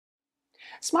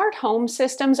Smart home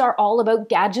systems are all about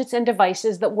gadgets and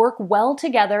devices that work well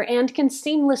together and can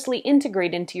seamlessly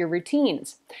integrate into your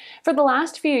routines. For the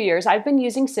last few years, I've been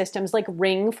using systems like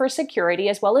Ring for security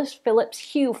as well as Philips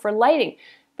Hue for lighting.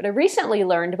 But I recently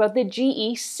learned about the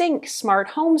GE Cync Smart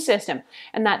Home System,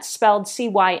 and that's spelled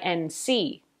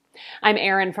C-Y-N-C. I'm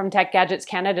Erin from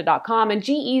TechGadgetsCanada.com, and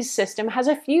GE's system has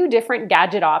a few different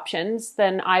gadget options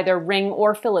than either Ring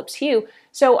or Philips Hue,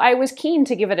 so I was keen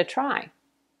to give it a try.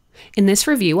 In this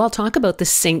review, I'll talk about the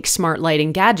Cync Smart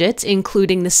Lighting gadgets,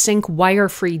 including the Cync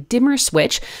wire-free dimmer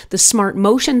switch, the Smart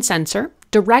Motion Sensor,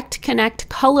 Direct Connect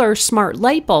Color Smart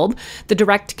Light Bulb, the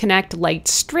Direct Connect Light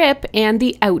Strip, and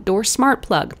the Outdoor Smart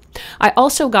Plug. I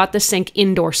also got the Cync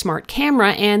Indoor Smart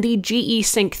Camera and the GE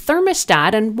Cync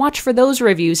Thermostat, and watch for those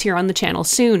reviews here on the channel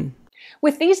soon.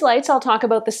 With these lights, I'll talk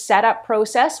about the setup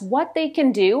process, what they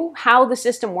can do, how the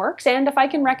system works, and if I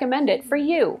can recommend it for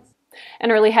you.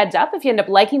 An early heads up, if you end up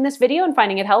liking this video and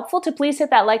finding it helpful, to please hit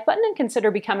that like button and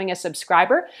consider becoming a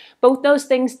subscriber. Both those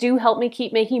things do help me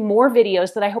keep making more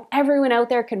videos that I hope everyone out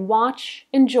there can watch,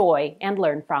 enjoy, and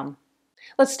learn from.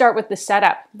 Let's start with the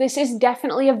setup. This is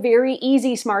definitely a very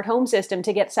easy smart home system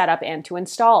to get set up and to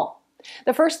install.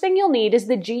 The first thing you'll need is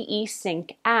the GE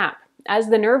Cync app. As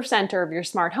the nerve center of your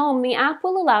smart home, the app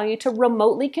will allow you to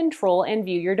remotely control and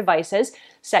view your devices,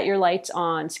 set your lights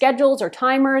on schedules or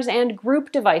timers, and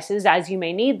group devices as you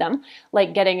may need them,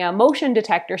 like getting a motion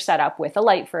detector set up with a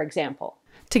light, for example.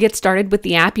 To get started with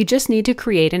the app, you just need to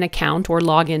create an account or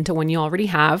log into one you already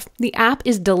have. The app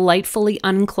is delightfully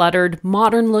uncluttered,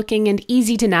 modern-looking, and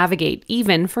easy to navigate,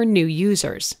 even for new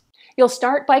users. You'll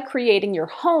start by creating your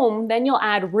home, then you'll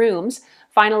add rooms.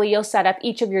 Finally, you'll set up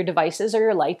each of your devices or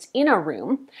your lights in a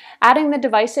room. Adding the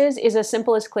devices is as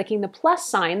simple as clicking the plus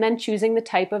sign, then choosing the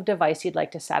type of device you'd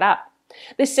like to set up.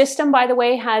 This system, by the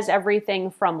way, has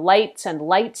everything from lights and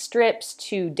light strips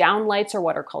to downlights, or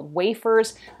what are called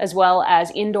wafers, as well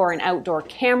as indoor and outdoor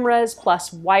cameras,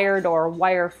 plus wired or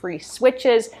wire-free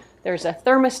switches. There's a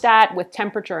thermostat with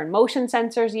temperature and motion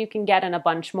sensors you can get, and a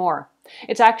bunch more.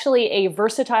 It's actually a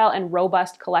versatile and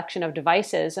robust collection of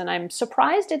devices, and I'm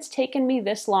surprised it's taken me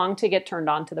this long to get turned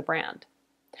on to the brand.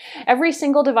 Every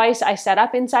single device I set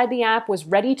up inside the app was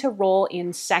ready to roll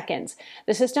in seconds.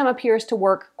 The system appears to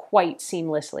work quite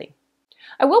seamlessly.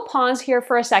 I will pause here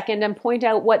for a second and point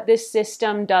out what this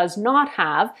system does not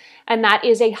have, and that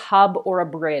is a hub or a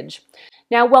bridge.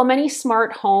 Now, while many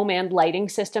smart home and lighting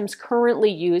systems currently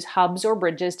use hubs or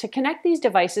bridges to connect these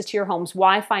devices to your home's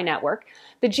Wi-Fi network,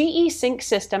 the GE Cync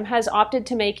system has opted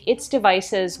to make its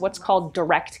devices what's called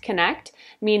Direct Connect,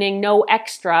 meaning no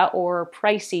extra or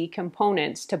pricey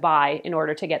components to buy in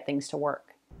order to get things to work.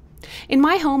 In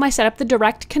my home, I set up the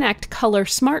Direct Connect Color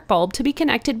Smart Bulb to be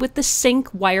connected with the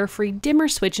Cync wire-free dimmer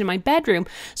switch in my bedroom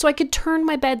so I could turn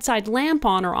my bedside lamp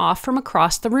on or off from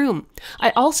across the room. I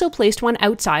also placed one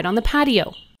outside on the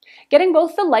patio. Getting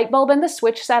both the light bulb and the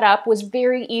switch set up was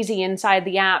very easy inside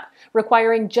the app,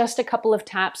 requiring just a couple of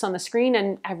taps on the screen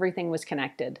and everything was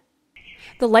connected.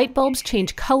 The light bulbs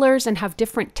change colors and have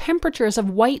different temperatures of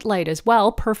white light as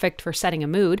well, perfect for setting a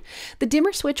mood. The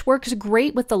dimmer switch works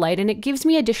great with the light, and it gives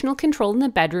me additional control in the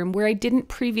bedroom where I didn't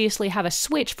previously have a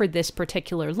switch for this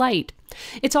particular light.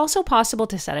 It's also possible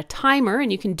to set a timer,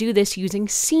 and you can do this using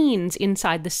scenes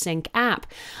inside the Cync app.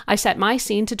 I set my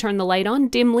scene to turn the light on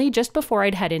dimly just before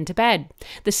I'd head into bed.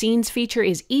 The scenes feature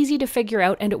is easy to figure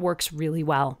out, and it works really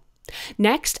well.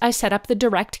 Next, I set up the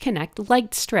Direct Connect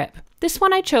light strip. This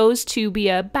one I chose to be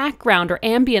a background or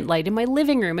ambient light in my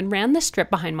living room and ran the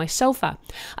strip behind my sofa.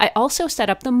 I also set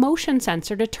up the motion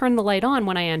sensor to turn the light on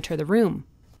when I enter the room.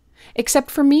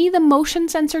 Except for me, the motion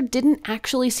sensor didn't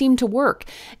actually seem to work.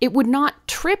 It would not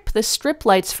trip the strip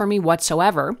lights for me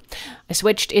whatsoever. I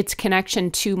switched its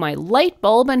connection to my light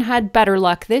bulb and had better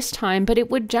luck this time, but it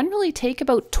would generally take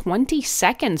about 20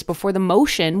 seconds before the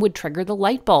motion would trigger the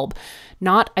light bulb.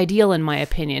 Not ideal in my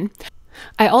opinion.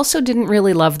 I also didn't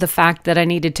really love the fact that I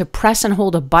needed to press and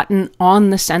hold a button on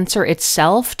the sensor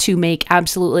itself to make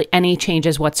absolutely any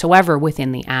changes whatsoever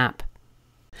within the app.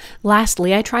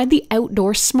 Lastly, I tried the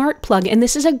Outdoor Smart Plug, and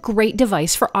this is a great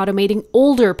device for automating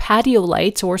older patio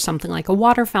lights or something like a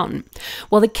water fountain.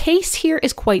 While the case here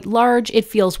is quite large, it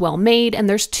feels well made, and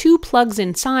there's two plugs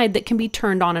inside that can be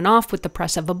turned on and off with the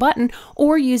press of a button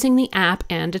or using the app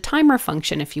and a timer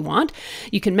function if you want.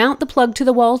 You can mount the plug to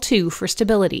the wall too for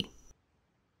stability.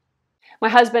 My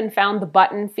husband found the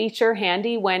button feature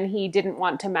handy when he didn't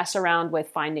want to mess around with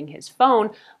finding his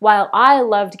phone, while I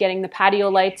loved getting the patio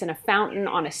lights and a fountain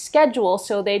on a schedule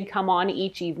so they'd come on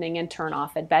each evening and turn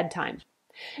off at bedtime.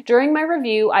 During my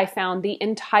review, I found the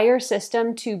entire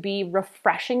system to be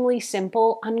refreshingly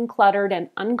simple, uncluttered, and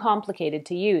uncomplicated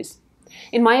to use.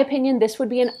 In my opinion, this would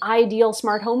be an ideal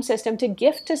smart home system to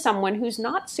gift to someone who's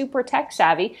not super tech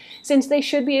savvy, since they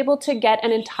should be able to get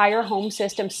an entire home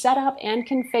system set up and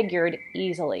configured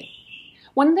easily.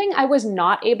 One thing I was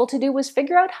not able to do was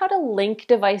figure out how to link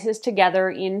devices together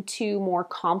into more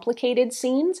complicated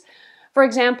scenes. For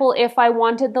example, if I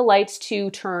wanted the lights to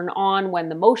turn on when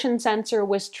the motion sensor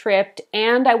was tripped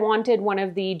and I wanted one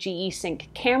of the GE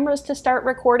Cync cameras to start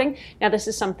recording, now this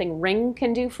is something Ring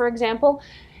can do, for example,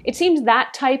 it seems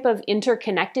that type of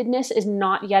interconnectedness is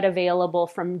not yet available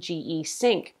from GE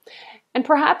Cync. And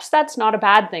perhaps that's not a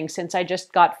bad thing, since I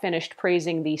just got finished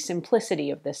praising the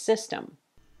simplicity of this system.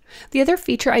 The other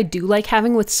feature I do like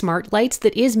having with smart lights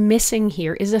that is missing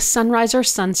here is a sunrise or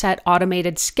sunset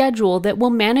automated schedule that will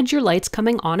manage your lights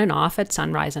coming on and off at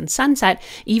sunrise and sunset,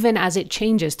 even as it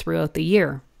changes throughout the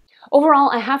year.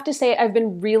 Overall, I have to say I've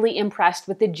been really impressed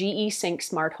with the GE Cync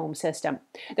smart home system.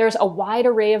 There's a wide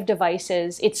array of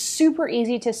devices, it's super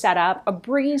easy to set up, a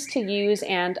breeze to use,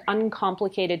 and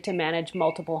uncomplicated to manage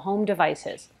multiple home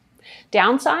devices.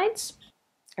 Downsides?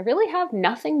 I really have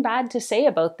nothing bad to say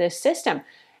about this system.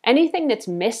 Anything that's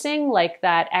missing, like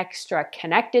that extra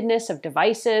connectedness of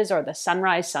devices or the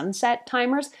sunrise-sunset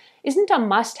timers, isn't a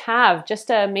must-have, just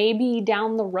a maybe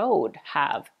down the road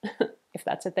have, if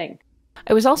that's a thing.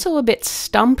 I was also a bit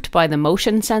stumped by the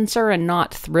motion sensor and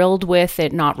not thrilled with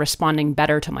it not responding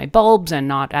better to my bulbs and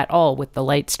not at all with the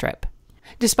light strip.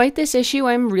 Despite this issue,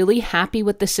 I'm really happy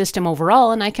with the system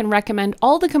overall, and I can recommend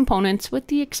all the components with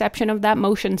the exception of that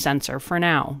motion sensor for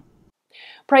now.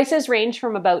 Prices range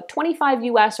from about $25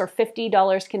 US or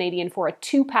 $50 Canadian for a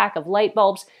 2-pack of light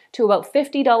bulbs to about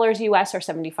 $50 US or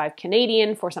 75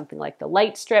 Canadian for something like the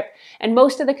light strip, and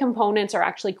most of the components are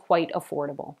actually quite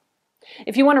affordable.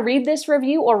 If you want to read this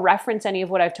review or reference any of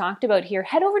what I've talked about here,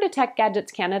 head over to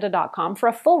techgadgetscanada.com for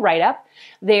a full write-up.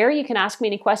 There you can ask me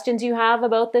any questions you have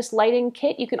about this lighting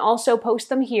kit. You can also post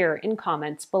them here in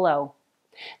comments below.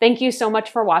 Thank you so much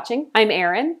for watching. I'm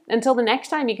Erin. Until the next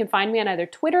time, you can find me on either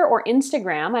Twitter or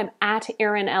Instagram. I'm at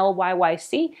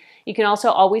ErinLYYC. You can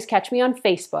also always catch me on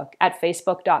Facebook at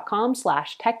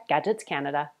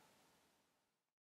facebook.com/techgadgetscanada.